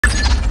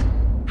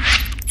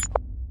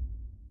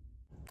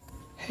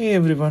Hey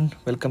everyone,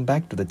 welcome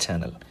back to the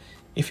channel.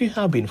 If you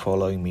have been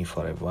following me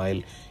for a while,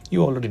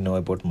 you already know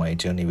about my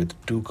journey with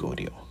Duke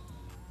Audio.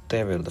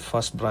 They were the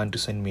first brand to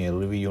send me a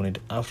review unit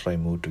after I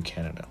moved to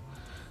Canada.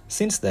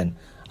 Since then,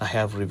 I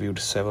have reviewed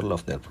several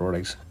of their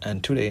products,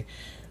 and today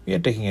we are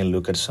taking a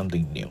look at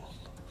something new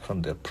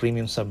from their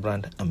premium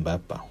sub-brand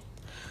Ampapa.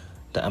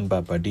 The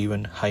Ampapa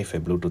D1 Hi-Fi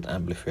Bluetooth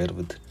amplifier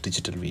with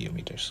digital VU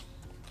meters.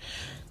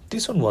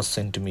 This one was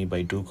sent to me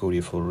by Duke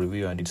Audio for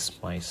review, and it's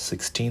my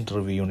 16th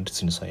review unit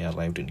since I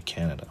arrived in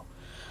Canada.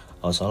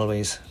 As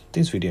always,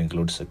 this video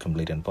includes a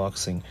complete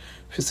unboxing,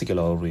 physical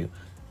overview,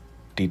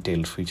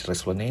 detailed feature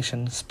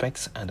explanation,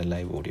 specs, and a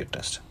live audio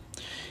test.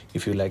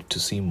 If you like to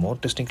see more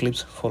testing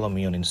clips, follow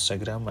me on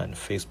Instagram and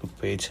Facebook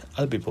page.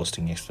 I'll be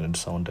posting extended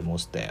sound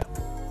demos there.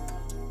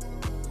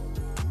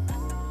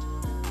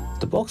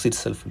 The box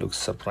itself looks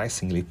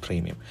surprisingly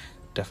premium.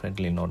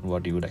 Definitely not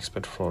what you would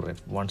expect for a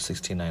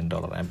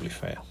 $169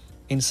 amplifier.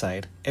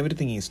 Inside,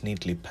 everything is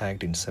neatly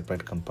packed in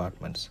separate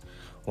compartments.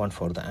 One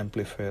for the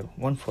amplifier,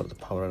 one for the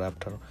power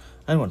adapter,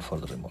 and one for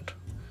the remote.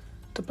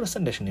 The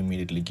presentation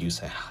immediately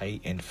gives a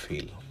high-end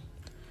feel.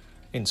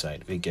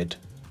 Inside, we get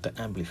the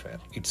amplifier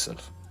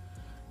itself,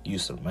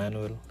 user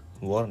manual,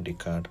 warranty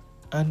card,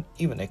 and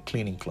even a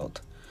cleaning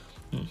cloth.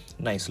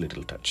 Nice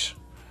little touch.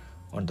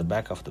 On the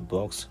back of the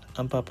box,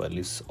 Ampapa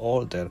lists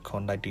all their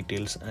contact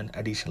details and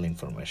additional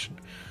information.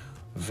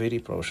 Very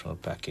professional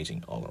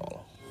packaging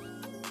overall.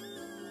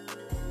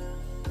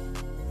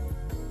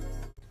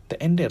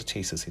 The entire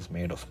chassis is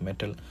made of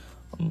metal,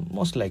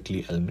 most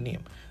likely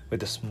aluminium,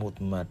 with a smooth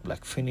matte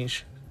black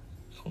finish,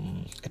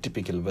 a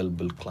typical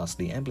well-built Class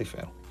D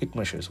amplifier. It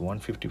measures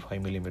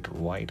 155mm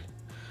wide,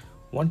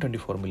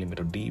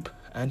 124mm deep,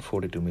 and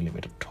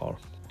 42mm tall.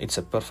 It's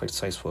a perfect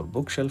size for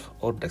bookshelf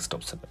or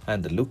desktop setup,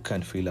 and the look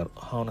and feel are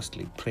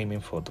honestly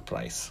premium for the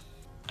price.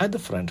 At the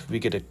front, we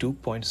get a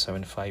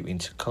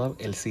 2.75-inch color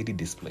LCD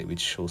display which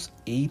shows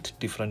 8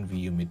 different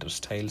VU meter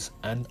styles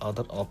and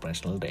other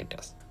operational data.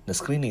 The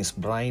screen is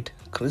bright,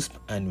 crisp,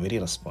 and very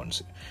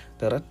responsive.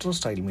 The retro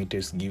style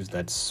meters gives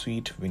that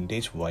sweet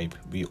vintage vibe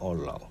we all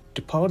love.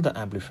 To power the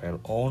amplifier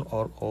on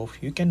or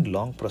off, you can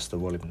long press the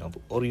volume knob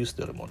or use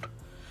the remote.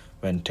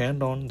 When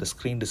turned on, the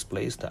screen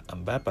displays the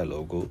Ampapa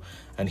logo,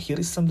 and here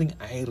is something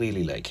I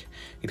really like.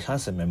 It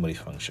has a memory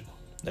function.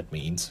 That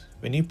means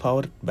when you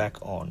power it back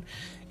on,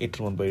 it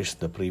remembers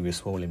the previous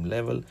volume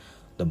level,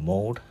 the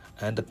mode,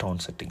 and the tone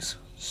settings.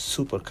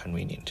 Super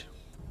convenient.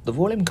 The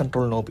volume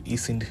control knob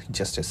isn't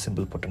just a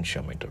simple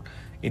potentiometer.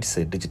 It's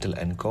a digital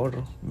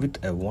encoder with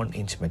a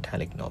 1-inch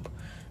metallic knob,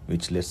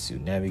 which lets you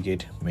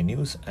navigate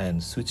menus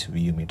and switch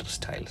VU meter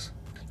styles.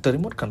 The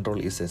remote control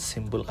is a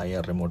simple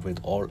IR remote with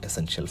all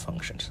essential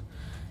functions.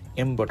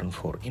 M button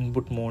for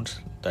input modes,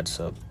 that's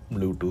a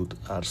Bluetooth,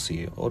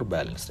 RCA, or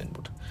balanced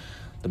input.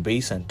 The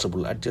bass and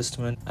treble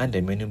adjustment, and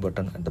a menu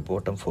button at the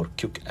bottom for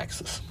quick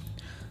access.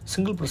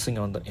 Single pressing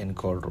on the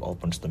encoder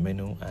opens the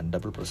menu, and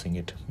double pressing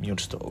it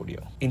mutes the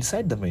audio.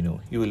 Inside the menu,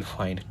 you will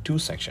find 2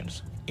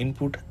 sections,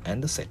 input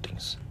and the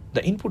settings.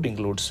 The input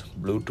includes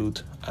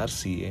Bluetooth,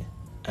 RCA,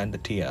 and the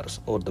TRS,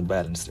 or the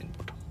balanced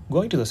input.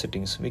 Going to the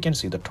settings, we can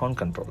see the tone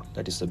control,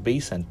 that is the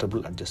bass and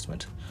treble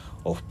adjustment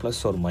of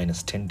plus or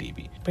minus 10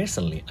 dB.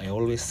 Personally, I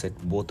always set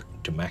both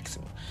to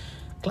maximum.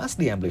 Class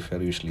D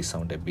amplifier usually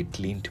sound a bit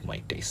lean to my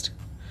taste.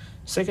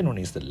 Second one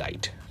is the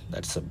light,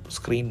 that's a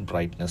screen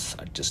brightness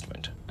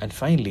adjustment. And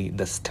finally,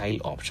 the style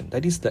option,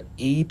 that is the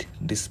 8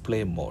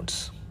 display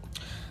modes.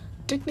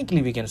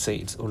 Technically, we can say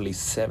it's only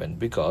 7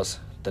 because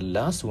the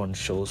last one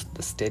shows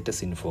the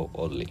status info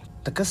only.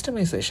 The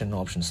customization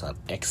options are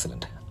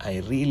excellent. I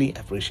really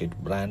appreciate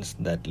brands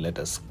that let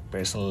us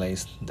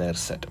personalize their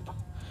setup.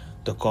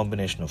 The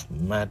combination of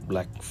matte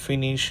black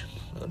finish,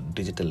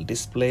 digital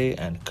display,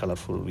 and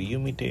colorful VU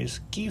meters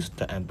gives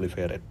the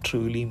amplifier a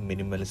truly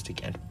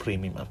minimalistic and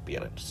premium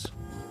appearance.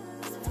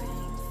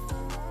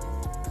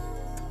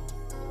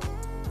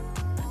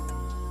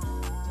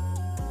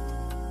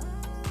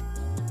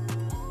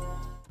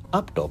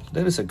 Up top,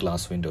 there is a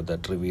glass window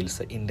that reveals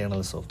the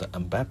internals of the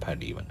Ampapa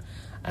D1,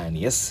 and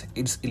yes,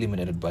 it's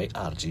illuminated by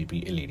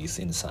RGB LEDs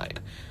inside.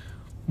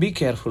 Be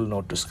careful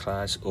not to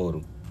scratch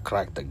or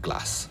crack the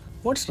glass.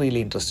 What's really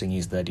interesting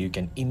is that you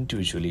can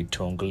individually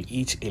toggle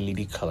each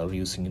LED color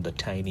using the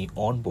tiny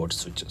onboard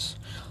switches,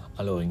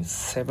 allowing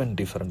 7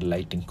 different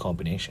lighting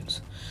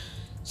combinations.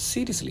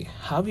 Seriously,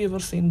 have you ever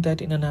seen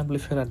that in an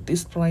amplifier at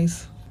this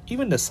price?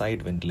 Even the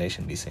side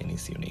ventilation design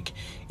is unique.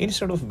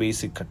 Instead of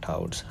basic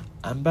cutouts,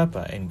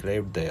 Ampapa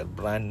engraved their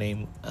brand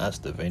name as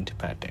the vent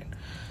pattern.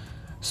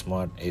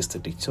 Smart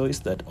aesthetic choice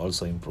that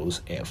also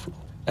improves airflow.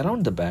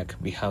 Around the back,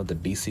 we have the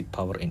DC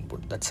power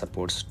input that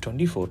supports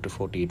 24 to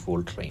 48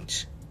 volt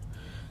range.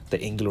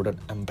 The included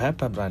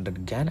Ampapa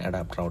branded GAN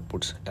adapter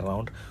outputs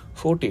around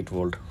 48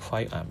 volt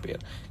 5 ampere,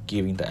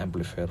 giving the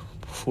amplifier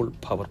full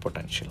power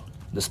potential.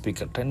 The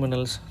speaker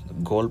terminals,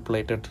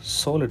 gold-plated,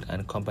 solid,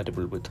 and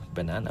compatible with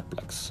banana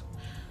plugs.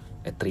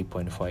 A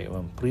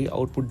 3.5mm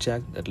pre-output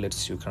jack that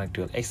lets you connect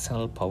your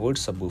external powered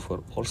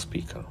subwoofer or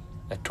speaker.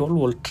 A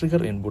 12-volt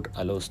trigger input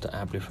allows the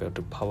amplifier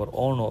to power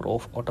on or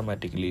off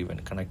automatically when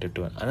connected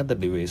to another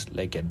device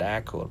like a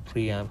DAC or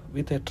preamp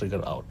with a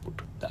trigger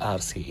output. The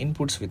RC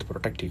inputs with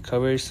protective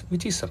covers,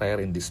 which is rare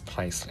in this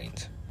price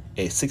range.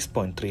 A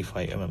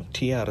 6.35 mm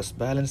TRS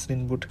balanced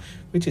input,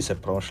 which is a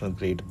professional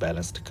grade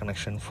balanced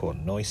connection for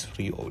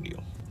noise-free audio.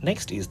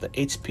 Next is the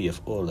HPF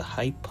or the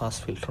high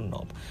pass filter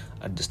knob,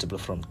 adjustable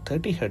from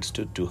 30 Hz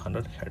to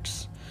 200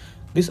 Hz.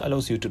 This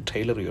allows you to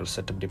tailor your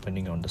setup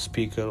depending on the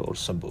speaker or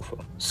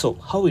subwoofer. So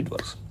how it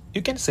works?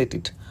 You can set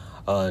it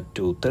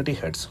to 30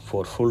 Hz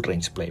for full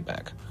range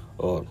playback,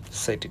 or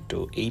set it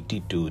to 80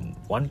 to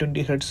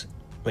 120 Hz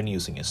when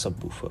using a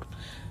subwoofer.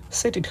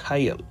 Set it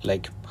higher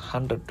like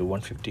 100 to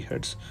 150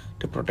 Hz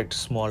to protect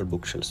small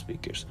bookshelf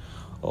speakers,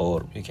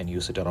 or you can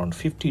use it around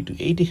 50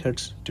 to 80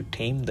 Hz to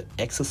tame the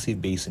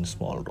excessive bass in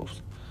small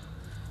rooms.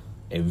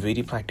 A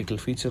very practical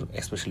feature,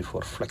 especially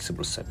for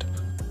flexible setup.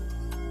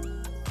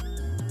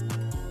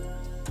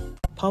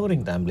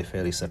 Powering the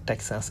amplifier is a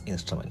Texas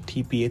Instrument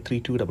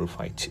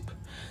TPA3255 chip.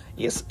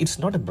 Yes, it's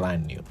not a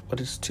brand new, but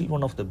it's still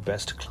one of the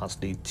best Class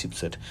D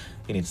chipset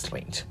in its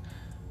range.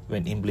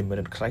 When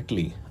implemented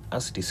correctly,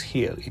 as it is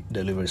here, it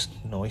delivers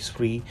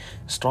noise-free,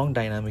 strong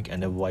dynamic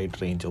and a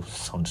wide range of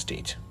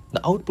soundstage.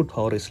 The output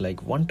power is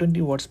like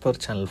 120 watts per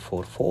channel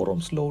for 4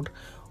 ohms load,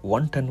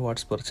 110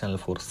 watts per channel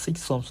for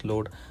 6 ohms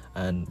load,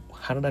 and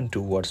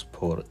 102 watts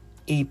per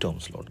 8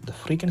 ohms load. The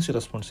frequency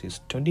response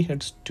is 20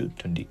 Hz to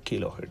 20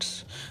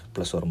 kHz,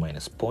 plus or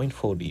minus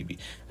 0.4 dB,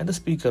 and the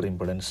speaker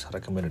impedance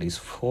recommended is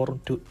 4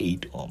 to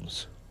 8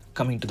 ohms.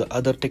 Coming to the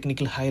other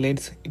technical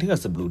highlights, it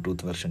has the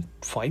Bluetooth version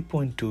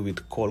 5.2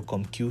 with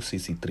Qualcomm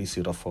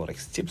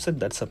QCC304X chipset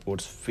that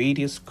supports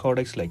various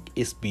codecs like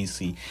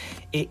SBC,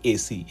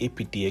 AAC,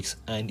 aptX,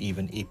 and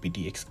even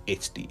aptX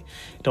HD.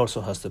 It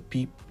also has the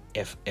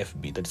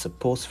FFB, that is a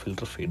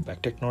post-filter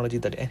feedback technology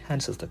that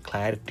enhances the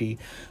clarity,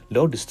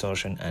 low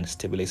distortion, and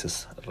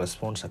stabilizes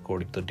response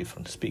according to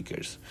different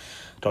speakers.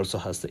 It also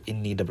has the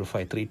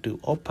NE5532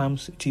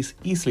 op-amps, which is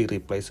easily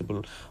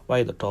replaceable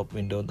via the top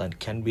window and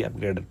can be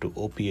upgraded to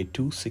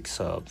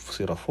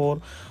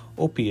OPA2604,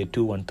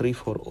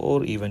 OPA2134,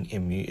 or even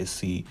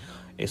MUSC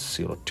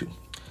S02.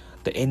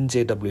 The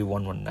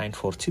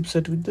NJW1194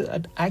 chipset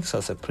that acts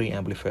as a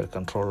pre-amplifier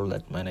controller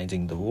that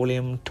managing the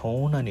volume,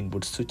 tone, and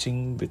input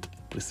switching with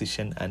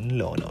precision and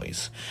low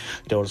noise.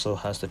 It also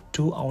has the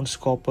 2-ounce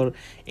copper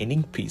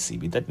ending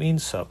PCB, that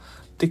means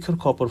thicker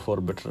copper for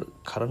better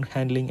current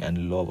handling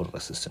and lower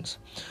resistance.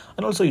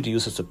 And also it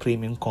uses the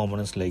premium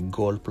components like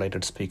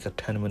gold-plated speaker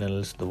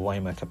terminals, the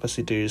Weimar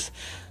capacitors,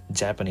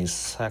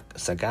 Japanese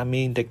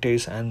Sagami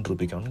inductors, and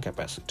Rubicon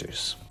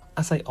capacitors.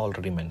 As I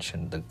already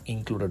mentioned, the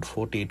included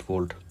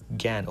 48-volt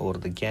GaN or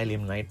the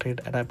gallium nitride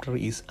adapter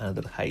is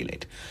another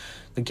highlight.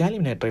 The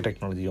gallium nitride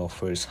technology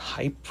offers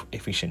high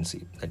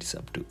efficiency, that is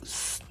up to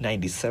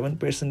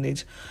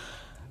 97%,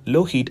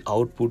 low heat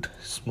output,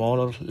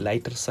 smaller,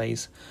 lighter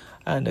size,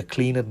 and a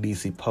cleaner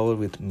DC power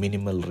with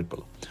minimal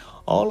ripple.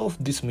 All of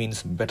this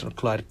means better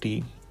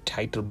clarity,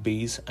 tighter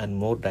bass, and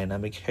more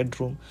dynamic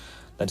headroom.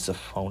 That's the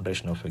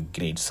foundation of a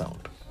great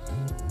sound.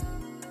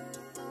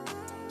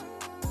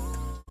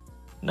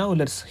 Now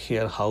let's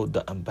hear how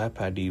the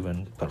Ampapa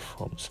D1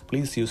 performs.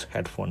 Please use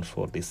headphones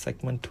for this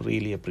segment to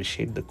really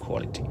appreciate the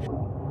quality. And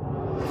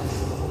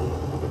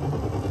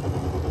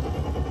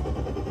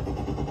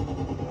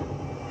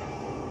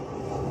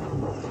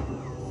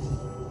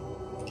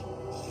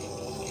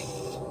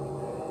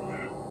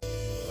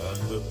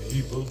the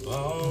people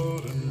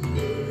bowed and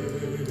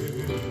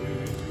prayed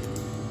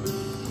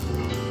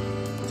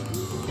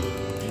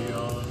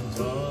beyond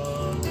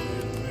God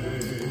it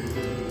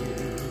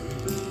made,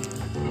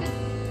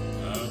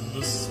 and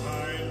the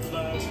sign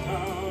flashed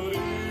out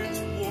its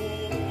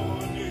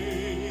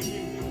warning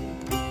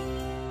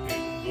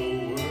in the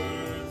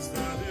words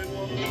that it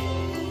was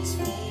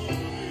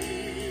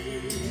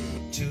warning.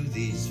 To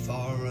these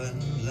foreign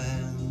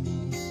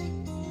lands,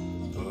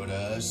 put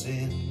us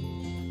in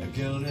a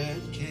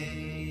gilded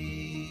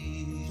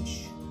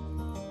cage,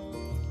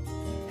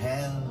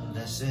 held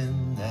us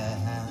in their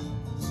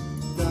hands.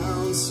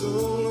 Down so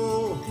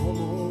low,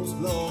 almost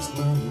lost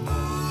my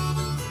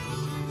mind.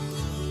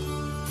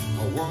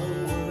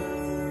 One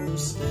word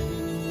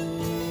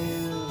stand,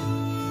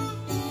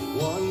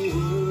 one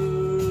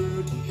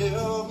word to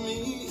help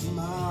me in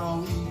my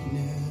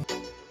weakness.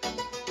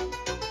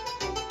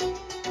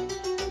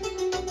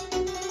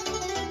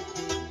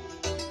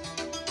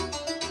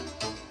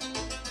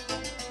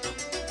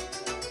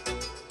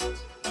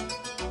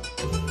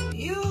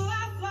 You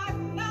act like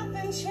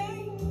nothing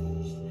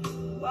changed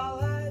while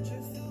I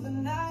drift through the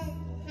night,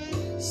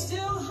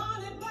 still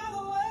haunted by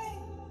the way.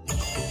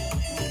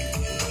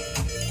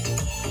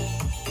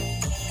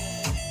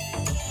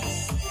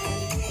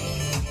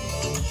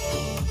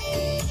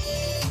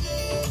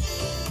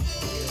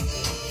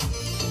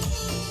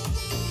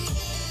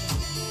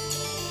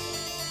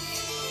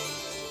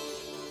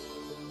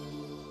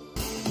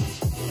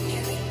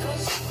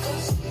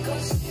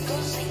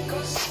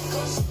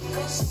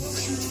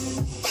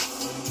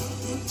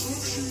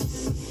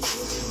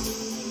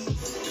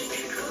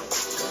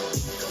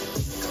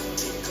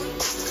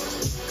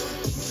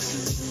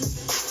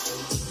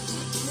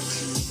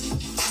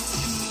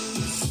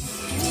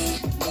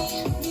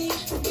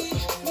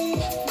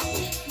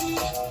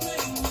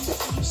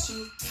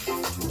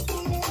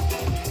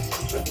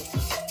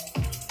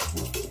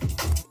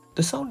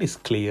 The sound is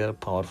clear,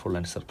 powerful,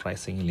 and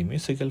surprisingly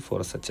musical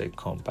for such a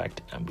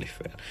compact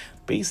amplifier.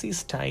 Bass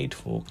is tight,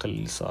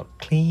 vocals are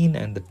clean,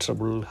 and the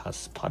treble has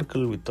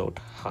sparkle without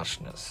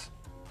harshness.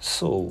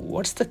 So,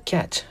 what's the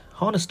catch?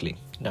 Honestly,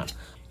 none.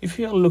 If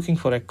you are looking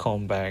for a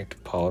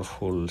compact,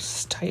 powerful,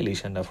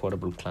 stylish, and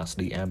affordable Class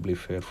D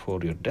amplifier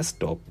for your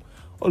desktop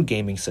or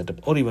gaming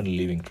setup or even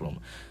living room,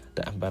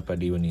 the Ampapa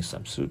D1 is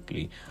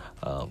absolutely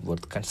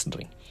worth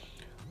considering.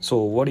 So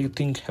what do you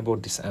think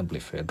about this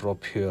amplifier?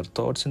 Drop your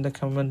thoughts in the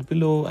comment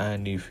below,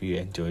 and if you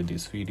enjoyed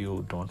this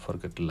video, don't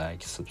forget to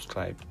like,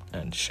 subscribe,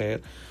 and share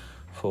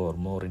for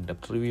more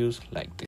in-depth reviews like this.